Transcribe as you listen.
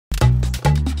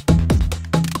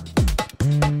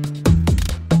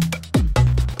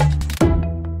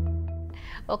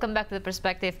Welcome back to The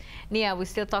Perspective. Nia, we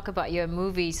still talk about your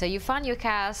movie. So you found your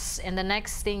cast, and the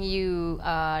next thing you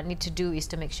need to do is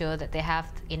to make sure that they have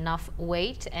enough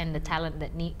weight and the talent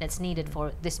that's needed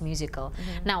for this musical.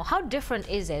 Now, how different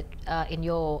is it in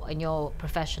your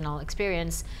professional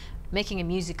experience making a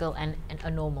musical and a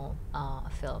normal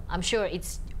film? I'm sure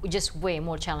it's just way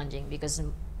more challenging because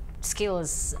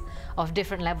skills of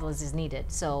different levels is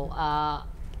needed. So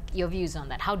your views on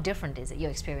that, how different is it,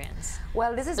 your experience?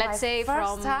 Well, this is Let's say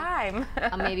first time.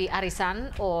 Maybe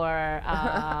Arisan or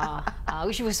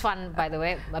which was fun, by the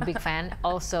way, a big fan.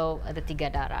 Also the Tiga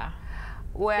Dara.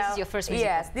 Well, this is your first musical.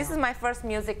 Yes, this is my first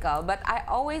musical, but I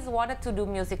always wanted to do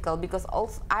musical because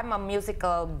also I'm a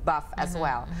musical buff as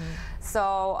well.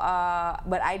 So,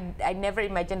 but I never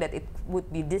imagined that it would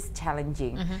be this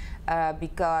challenging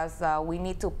because we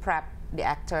need to prep the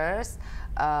actors,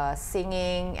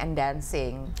 singing and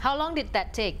dancing. How long did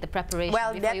that take, the preparation,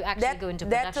 before you actually go into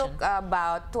production? That took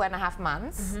about 2.5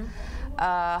 months.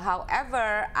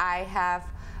 However,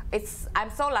 I'm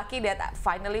so lucky that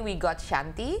finally we got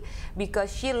Shanti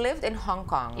because she lived in Hong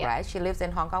Kong, right? She lives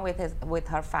in Hong Kong with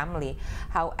her family.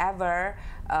 However,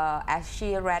 as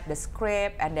she read the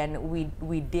script and then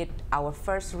we did our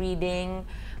first reading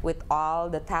with all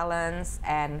the talents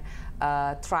and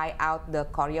try out the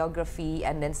choreography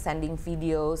and then sending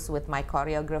videos with my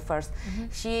choreographers.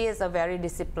 She is a very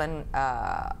disciplined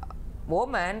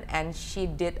woman and she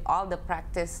did all the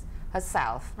practice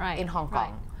herself in Hong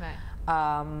Kong.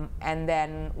 And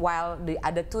then while the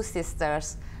other two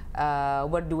sisters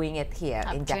were doing it here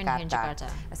in Jakarta.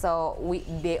 So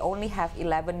they only have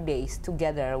 11 days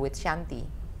together with Shanti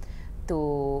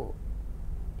to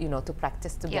to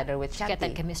practice together with Shanti. Get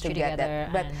that chemistry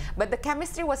together. But the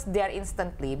chemistry was there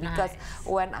instantly because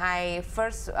when I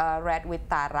first read with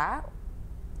Tara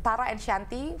and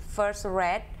Shanti first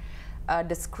read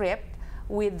the script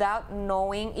without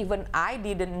knowing, even I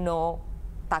didn't know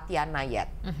Tatiana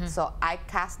yet. So I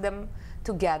cast them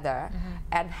together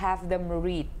and have them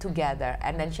read together.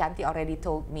 And then Shanti already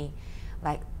told me,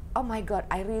 like, oh my God,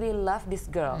 I really love this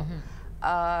girl.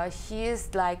 She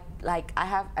is like I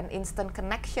have an instant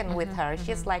connection with her.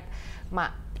 She's like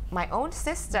my own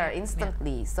sister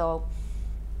instantly. So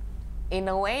in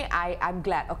a way, I'm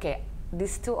glad. Okay,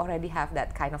 these two already have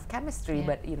that kind of chemistry,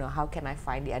 but how can I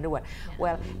find the other one?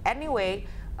 Well, anyway,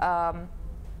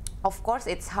 of course,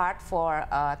 it's hard for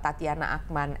Tatiana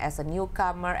Akman as a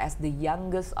newcomer, as the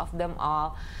youngest of them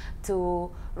all, to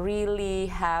really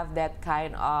have that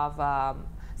kind of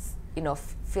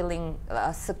feeling,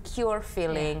 a secure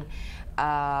feeling.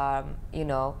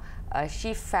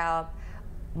 She felt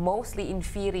mostly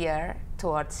inferior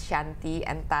towards Shanti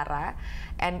and Tara,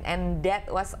 and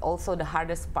that was also the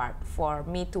hardest part for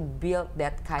me, to build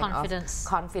that kind of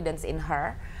confidence in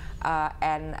her.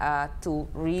 And to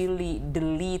really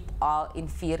delete all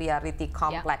inferiority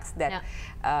complex that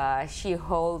she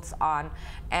holds on.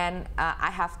 And I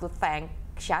have to thank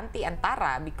Shanti and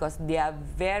Tara because they are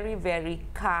very, very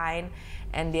kind,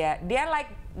 and they are like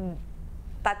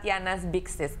Tatiana's big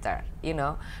sister,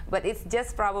 but it's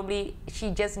just probably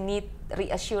she just needs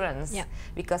reassurance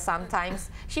because sometimes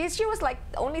she was like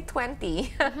only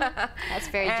 20. That's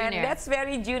very junior. And that's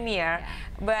very junior.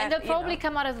 But and they'll probably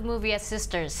come out of the movie as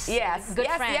sisters. Yes, good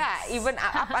friends. Even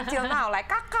up until now, like,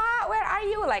 Kakak, where are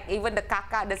you? Like, even the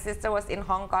Kakak, the sister, was in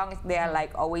Hong Kong. They are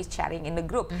like always chatting in the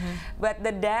group. But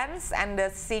the dance and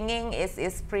the singing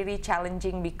is pretty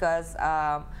challenging because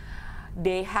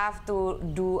they have to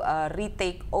do a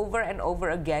retake over and over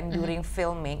again during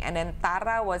filming. And then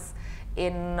Tara was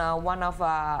in one of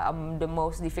the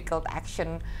most difficult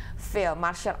action film,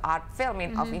 martial art film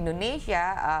of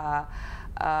Indonesia,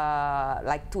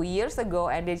 like 2 years ago.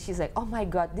 And then she's like, oh my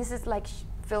God, this is like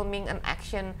filming an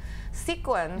action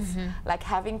sequence, like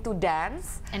having to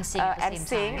dance and sing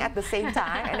at the same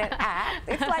time and then act.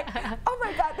 It's like, oh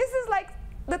my God, this is like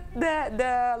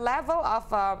the level of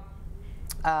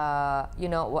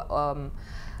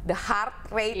the heart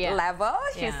rate level.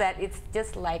 She said it's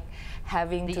just like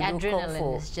having to do kung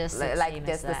fu, is just like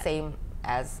just the same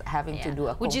as having to do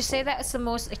a kung fu. Would you say that's the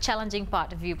most challenging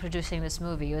part of you producing this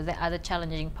movie, or the other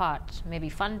challenging part, maybe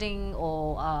funding,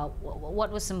 or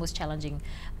what was the most challenging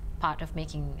part of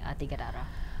making Tiga Dara?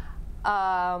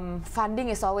 Funding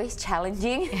is always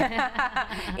challenging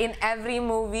in every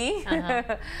movie.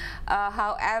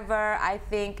 However, I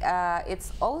think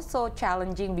it's also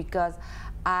challenging because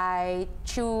I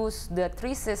choose the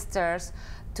three sisters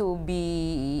to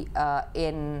be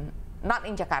not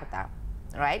in Jakarta,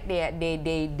 right?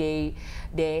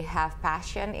 They have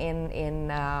passion in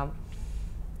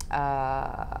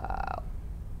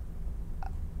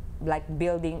like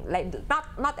building, like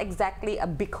not exactly a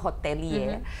big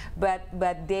hotelier, but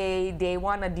they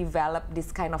want to develop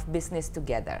this kind of business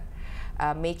together,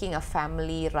 making a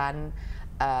family-run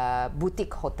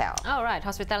boutique hotel. Oh, right,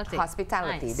 hospitality.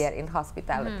 Hospitality. Nice. They're in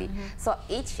hospitality. So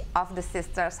each of the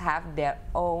sisters have their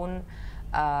own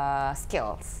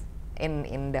skills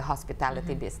in the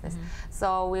hospitality business.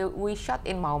 So we shot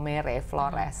in Maumere,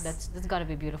 Flores. That's got to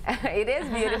be beautiful. It is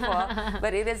beautiful,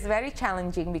 but it is very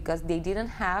challenging because they didn't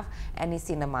have any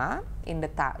cinema in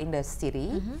the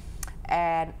city,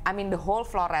 and I mean the whole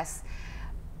Flores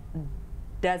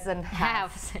doesn't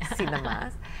have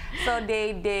cinemas. So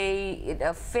they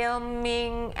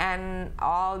filming and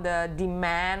all the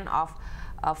demand of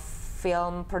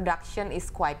film production is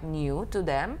quite new to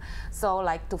them. So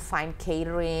like to find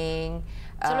catering,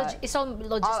 so it's all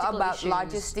about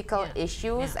logistical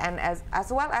issues, and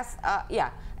as well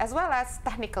as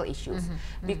technical issues,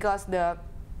 because the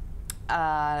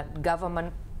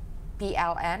government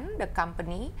PLN, the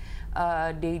company,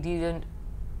 they didn't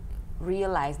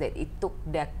realize that it took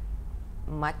that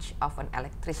much of an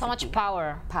electricity. So much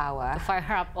power to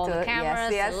fire up all the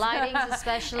cameras, the lightings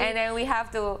especially. And then we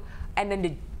have to, and then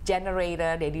the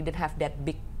generator, they didn't have that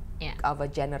big of a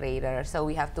generator, so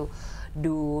we have to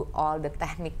do all the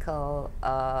technical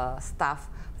stuff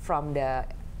from the,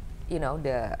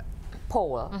 the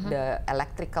pole, the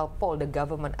electrical pole, the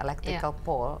government electrical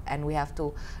pole, and we have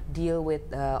to deal with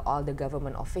all the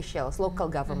government officials, local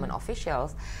government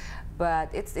officials.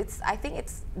 But I think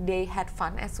they had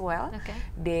fun as well. Okay.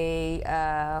 They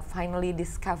finally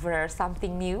discover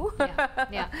something new.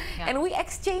 And we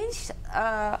exchange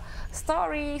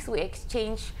stories, we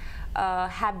exchange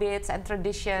habits and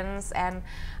traditions, and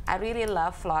I really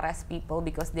love Flores people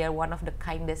because they're one of the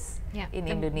kindest in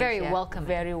Indonesia. Very welcoming.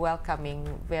 Very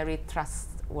welcoming, very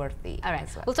trustworthy. All right,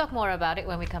 as well. We'll talk more about it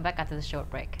when we come back after the short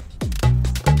break.